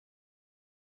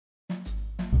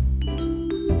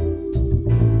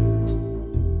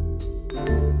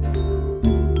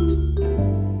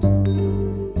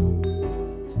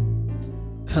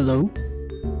Hello?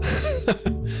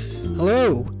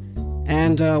 Hello,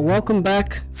 and welcome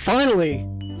back, finally,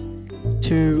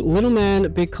 to Little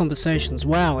Man Big Conversations.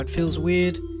 Wow, it feels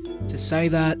weird to say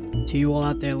that to you all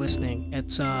out there listening.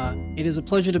 It is a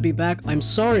pleasure to be back. I'm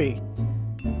sorry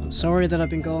that I've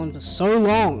been gone for so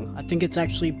long. I think it's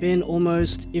actually been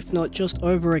almost, if not just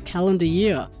over a calendar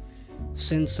year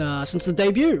since the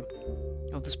debut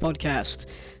of this podcast.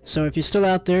 So if you're still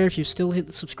out there, if you still hit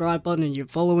the subscribe button and you're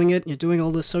following it, and you're doing all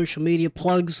the social media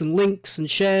plugs and links and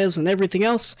shares and everything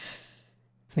else,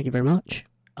 thank you very much.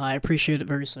 I appreciate it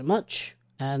very so much.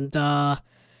 And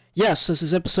yes,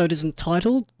 this episode is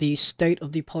entitled The State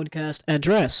of the Podcast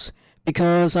Address,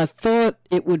 because I thought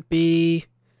it would be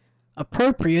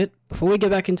appropriate, before we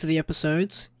get back into the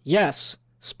episodes, yes,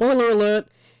 spoiler alert,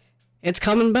 it's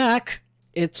coming back.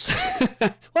 It's,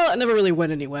 well, it never really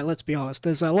went anywhere, let's be honest.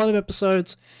 There's a lot of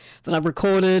episodes that I've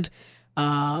recorded,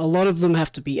 a lot of them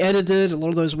have to be edited, a lot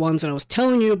of those ones that I was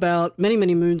telling you about many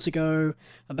moons ago,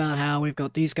 about how we've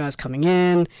got these guys coming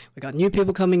in, we've got new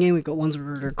people coming in, we've got ones we've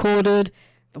already recorded.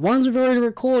 The ones we've already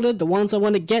recorded, the ones I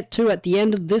want to get to at the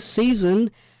end of this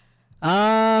season,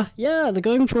 yeah, they're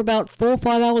going for about 4 or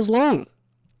 5 hours long.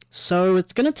 So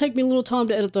it's going to take me a little time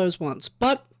to edit those ones,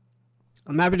 but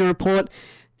I'm happy to report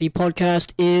the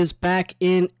podcast is back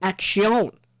in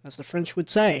action, as the French would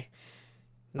say.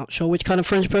 Not sure which kind of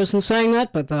French person's saying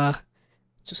that, but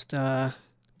just bear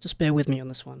with me on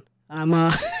this one. I'm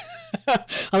I'm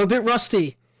a bit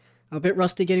rusty. I'm a bit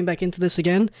rusty getting back into this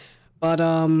again, but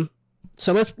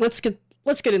so let's get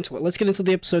into it. Let's get into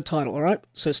the episode title. All right.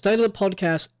 So, state of the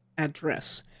podcast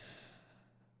address.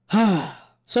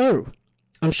 So,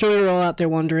 I'm sure you're all out there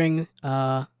wondering,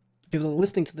 people that are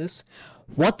listening to this,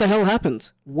 what the hell happened?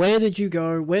 Where did you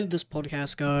go? Where did this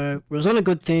podcast go? It was on a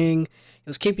good thing. It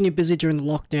was keeping you busy during the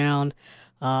lockdown.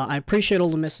 I appreciate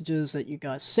all the messages that you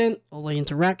guys sent, all the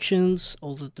interactions,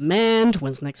 all the demand.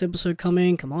 When's the next episode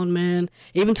coming? Come on, man.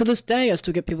 Even to this day, I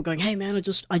still get people going, hey, man, I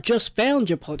just found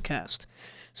your podcast.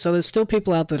 So there's still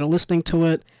people out there that are listening to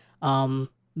it,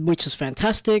 which is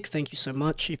fantastic. Thank you so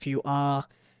much. If you are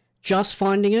just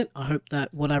finding it, I hope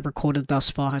that what I've recorded thus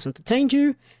far has entertained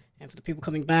you. And for the people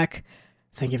coming back,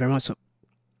 thank you very much.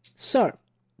 So,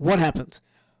 what happened?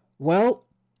 Well,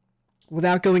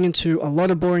 without going into a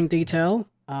lot of boring detail,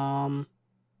 well,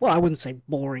 I wouldn't say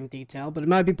boring detail, but it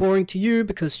might be boring to you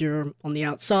because you're on the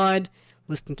outside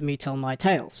listening to me tell my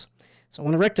tales. So I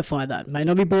want to rectify that. It may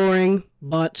not be boring,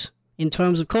 but in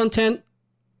terms of content,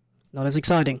 not as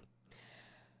exciting.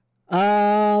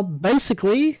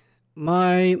 Basically,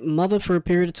 my mother for a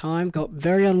period of time got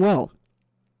very unwell.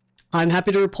 I'm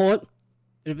happy to report,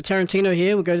 bit of a Tarantino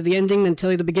here, we'll go to the ending, then tell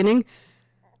you the beginning.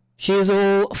 She is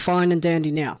all fine and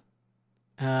dandy now.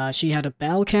 She had a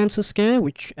bowel cancer scare,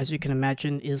 which, as you can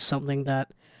imagine, is something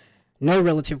that no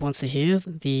relative wants to hear.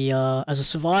 As a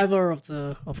survivor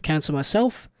of cancer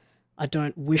myself, I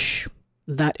don't wish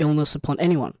that illness upon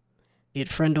anyone, be it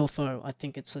friend or foe. I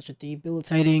think it's such a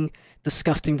debilitating,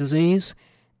 disgusting disease,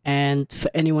 and for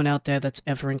anyone out there that's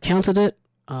ever encountered it,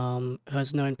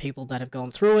 has known people that have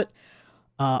gone through it,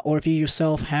 or if you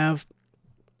yourself have,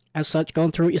 as such,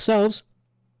 gone through it yourselves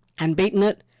and beaten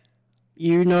it,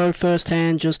 you know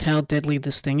firsthand just how deadly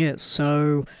this thing is.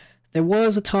 So there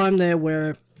was a time there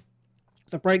where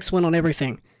the brakes went on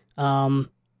everything.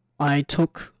 I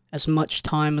took as much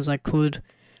time as I could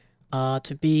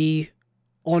to be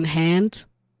on hand,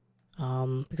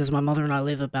 because my mother and I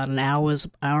live about an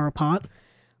hour apart.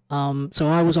 So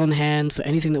I was on hand for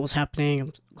anything that was happening.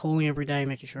 I'm calling every day,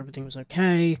 making sure everything was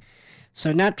okay.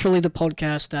 So naturally, the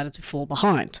podcast started to fall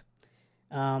behind.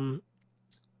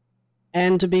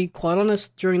 And to be quite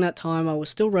honest, during that time, I was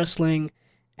still wrestling,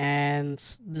 and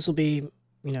this will be,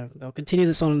 I'll continue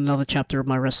this on another chapter of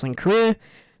my wrestling career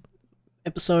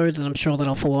episode, and I'm sure that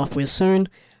I'll follow up with soon.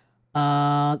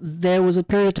 There was a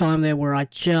period of time there where I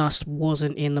just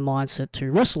wasn't in the mindset to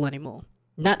wrestle anymore.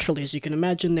 Naturally, as you can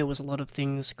imagine, there was a lot of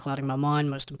things clouding my mind.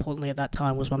 Most importantly at that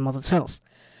time was my mother's health.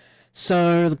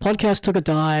 So the podcast took a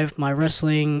dive. My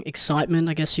wrestling excitement,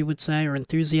 I guess you would say, or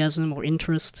enthusiasm or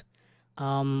interest,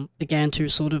 began to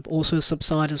sort of also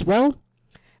subside as well.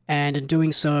 And in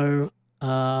doing so,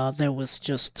 there was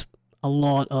just a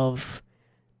lot of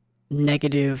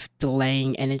negative,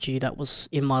 delaying energy that was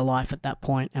in my life at that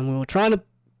point. And we were trying to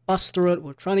bust through it. We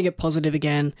were trying to get positive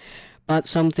again. But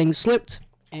some things slipped.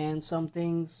 And some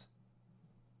things...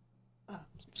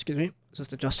 excuse me.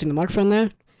 Just adjusting the microphone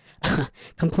there.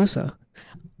 Come closer.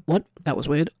 What? That was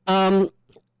weird.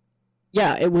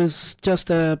 Yeah, it was just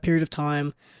a period of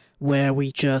time where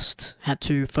we just had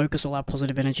to focus all our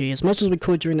positive energy as much as we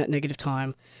could during that negative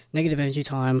energy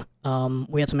time.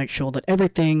 We had to make sure that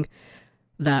everything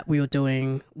that we were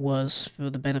doing was for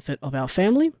the benefit of our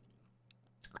family,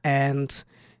 and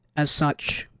as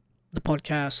such, the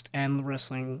podcast and the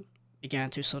wrestling began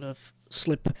to sort of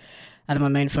slip out of my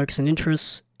main focus and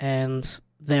interests, and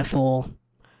therefore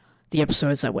the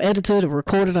episodes that were edited or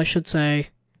recorded, I should say,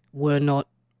 were not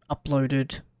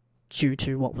uploaded due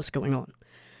to what was going on.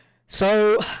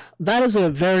 So that is a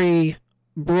very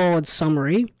broad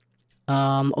summary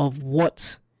of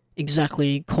what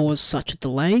exactly caused such a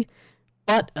delay.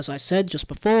 But as I said just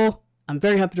before, I'm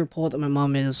very happy to report that my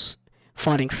mum is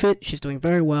fighting fit. She's doing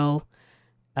very well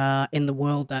in the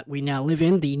world that we now live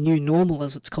in, the new normal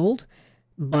as it's called.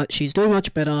 But she's doing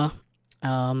much better.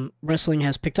 Wrestling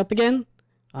has picked up again.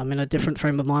 I'm in a different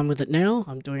frame of mind with it now.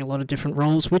 I'm doing a lot of different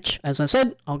roles, which, as I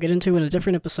said, I'll get into in a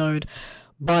different episode.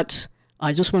 But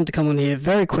I just wanted to come on here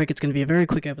very quick. It's going to be a very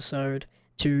quick episode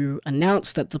to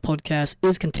announce that the podcast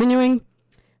is continuing,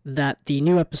 that the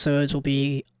new episodes will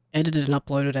be edited and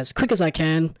uploaded as quick as I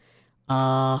can.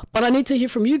 But I need to hear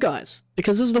from you guys,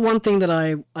 because this is the one thing that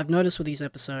I've noticed with these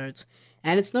episodes,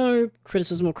 and it's no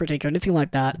criticism or critique or anything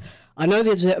like that. I know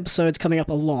these episodes coming up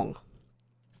are long.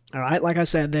 Alright, like I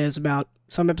said, there's about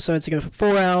some episodes that go for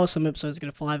 4 hours, some episodes go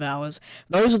to 5 hours.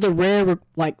 Those are the rare,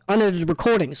 unedited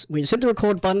recordings. We just hit the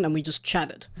record button and we just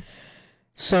chatted.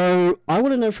 So, I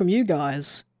want to know from you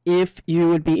guys if you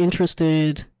would be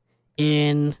interested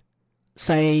in,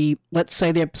 let's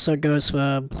say the episode goes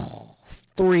for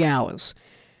 3 hours.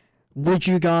 Would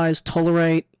you guys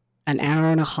tolerate an hour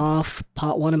and a half,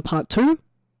 part 1 and part 2?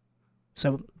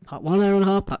 So, part 1 hour and a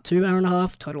half, part 2 hour and a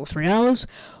half, total of 3 hours?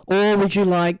 Or would you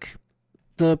like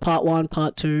the part 1,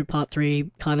 part 2, part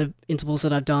 3 kind of intervals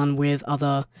that I've done with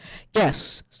other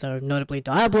guests? So, notably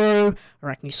Diablo,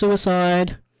 Arachne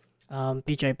Suicide,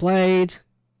 BJ Blade,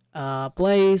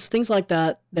 Blaze, things like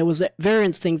that. There was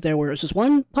variance things there where it was just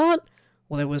one part,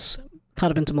 or there was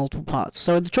cut up into multiple parts.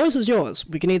 So the choice is yours.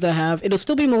 We can either have, it'll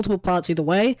still be multiple parts either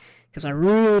way, because I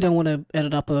really don't want to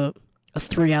edit up a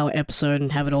 3-hour episode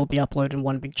and have it all be uploaded in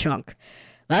one big chunk.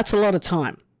 That's a lot of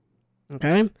time.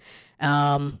 Okay?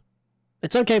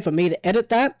 It's okay for me to edit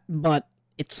that, but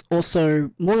it's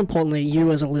also, more importantly,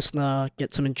 you as a listener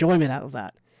get some enjoyment out of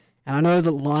that. And I know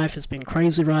that life has been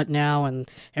crazy right now, and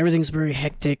everything's very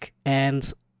hectic,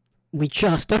 and we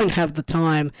just don't have the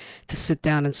time to sit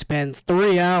down and spend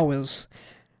 3 hours,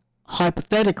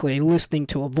 hypothetically, listening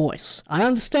to a voice. I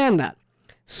understand that.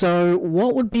 So,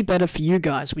 what would be better for you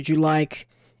guys? Would you like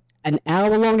an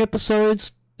hour-long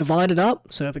episodes divided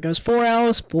up? So if it goes 4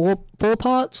 hours, four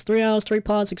parts, 3 hours, 3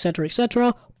 parts, etc.,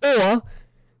 etc. Or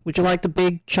would you like the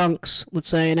big chunks, let's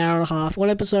say an hour and a half,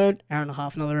 one episode, hour and a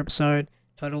half, another episode,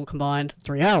 total combined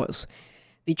 3 hours?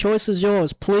 The choice is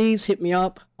yours. Please hit me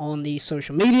up on the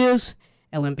social medias,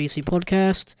 LMBC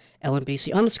Podcast,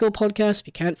 LMBC_podcast. If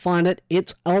you can't find it,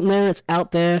 it's on there, it's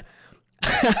out there.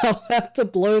 I'll have to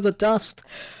blow the dust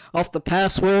off the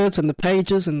passwords and the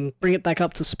pages and bring it back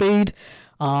up to speed.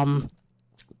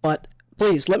 But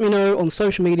please let me know on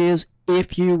social medias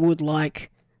if you would like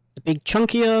the big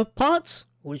chunkier parts,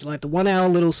 or would you like the 1 hour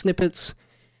little snippets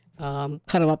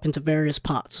cut up into various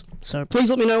parts. So please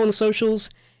let me know on the socials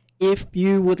if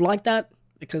you would like that,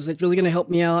 because it's really going to help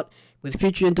me out with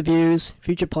future interviews,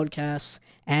 future podcasts,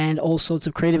 and all sorts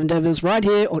of creative endeavors right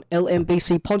here on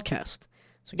LMBC Podcast.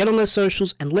 So get on those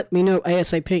socials and let me know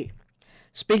ASAP.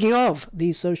 Speaking of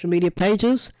these social media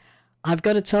pages, I've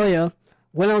got to tell you,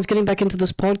 when I was getting back into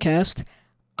this podcast,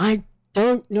 I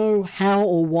don't know how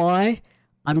or why.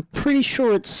 I'm pretty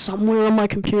sure it's somewhere on my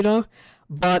computer,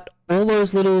 but all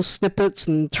those little snippets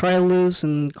and trailers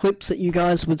and clips that you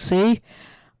guys would see,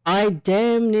 I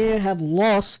damn near have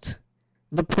lost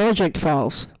the project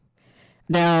files.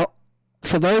 Now,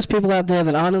 for those people out there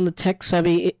that aren't in the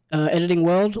tech-savvy editing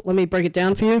world, let me break it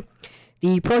down for you.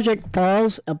 The project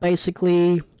files are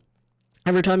basically,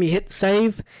 every time you hit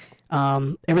save,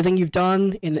 everything you've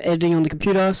done in editing on the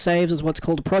computer saves as what's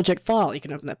called a project file. You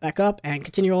can open that back up and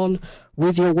continue on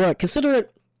with your work. Consider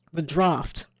it the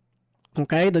draft,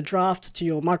 okay? The draft to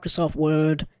your Microsoft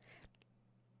Word,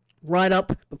 right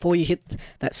up before you hit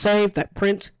that save, that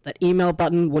print, that email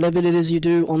button, whatever it is you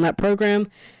do on that program.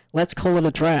 Let's call it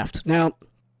a draft. Now,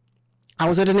 I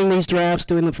was editing these drafts,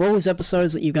 doing them for all these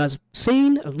episodes that you guys have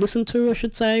seen, or listened to, I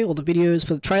should say, or the videos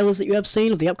for the trailers that you have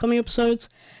seen of the upcoming episodes,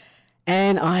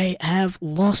 and I have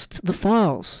lost the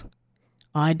files.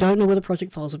 I don't know where the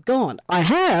project files have gone. I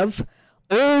have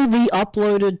all the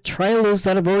uploaded trailers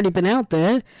that have already been out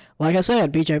there. Like I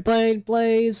said, BJ Blade,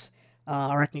 Blaze,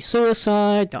 Arachne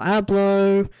Suicide,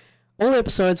 Diablo, all the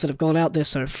episodes that have gone out there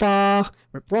so far,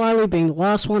 Rip Riley being the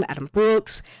last one, Adam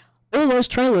Brooks, all those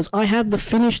trailers, I have the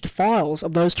finished files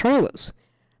of those trailers.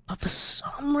 but for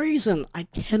some reason, I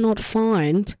cannot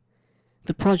find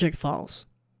the project files.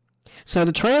 So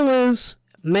the trailers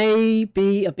may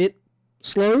be a bit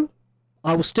slow.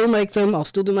 I will still make them. I'll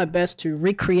still do my best to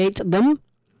recreate them.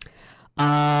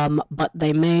 But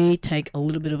they may take a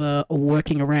little bit of a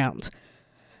working around.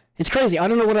 It's crazy. I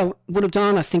don't know what I would have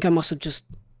done. I think I must have just,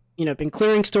 been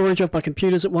clearing storage off my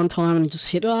computers at one time and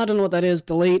just hit, I don't know what that is,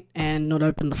 delete, and not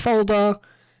open the folder.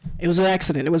 It was an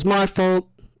accident. It was my fault.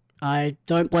 I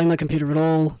don't blame my computer at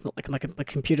all. It's not like my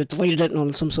computer deleted it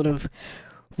on some sort of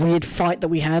weird fight that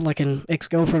we had, like an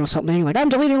ex-girlfriend or something. Like, I'm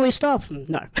deleting all your stuff.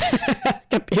 No.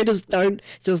 Computers don't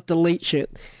just delete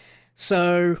shit.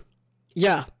 So,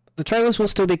 yeah. The trailers will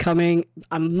still be coming.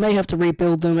 I may have to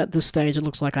rebuild them at this stage. It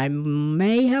looks like I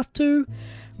may have to.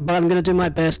 But I'm going to do my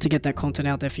best to get that content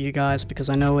out there for you guys because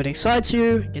I know it excites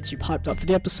you, gets you hyped up for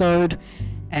the episode,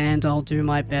 and I'll do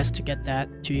my best to get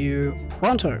that to you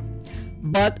pronto.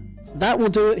 But that will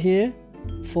do it here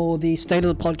for the State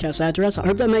of the Podcast address. I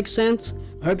hope that makes sense.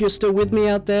 I hope you're still with me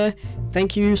out there.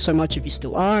 Thank you so much if you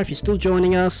still are. If you're still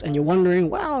joining us and you're wondering,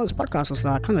 wow, this podcast has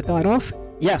kind of died off.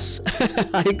 Yes,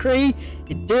 I agree.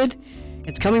 It did.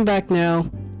 It's coming back now.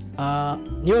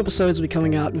 New episodes will be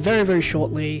coming out very, very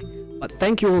shortly. But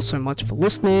thank you all so much for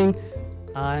listening.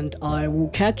 And I will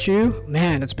catch you.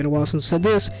 Man, it's been a while since I said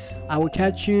this. I will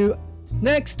catch you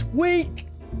next week.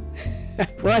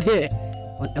 Right here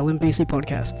on LMBC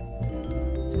Podcast.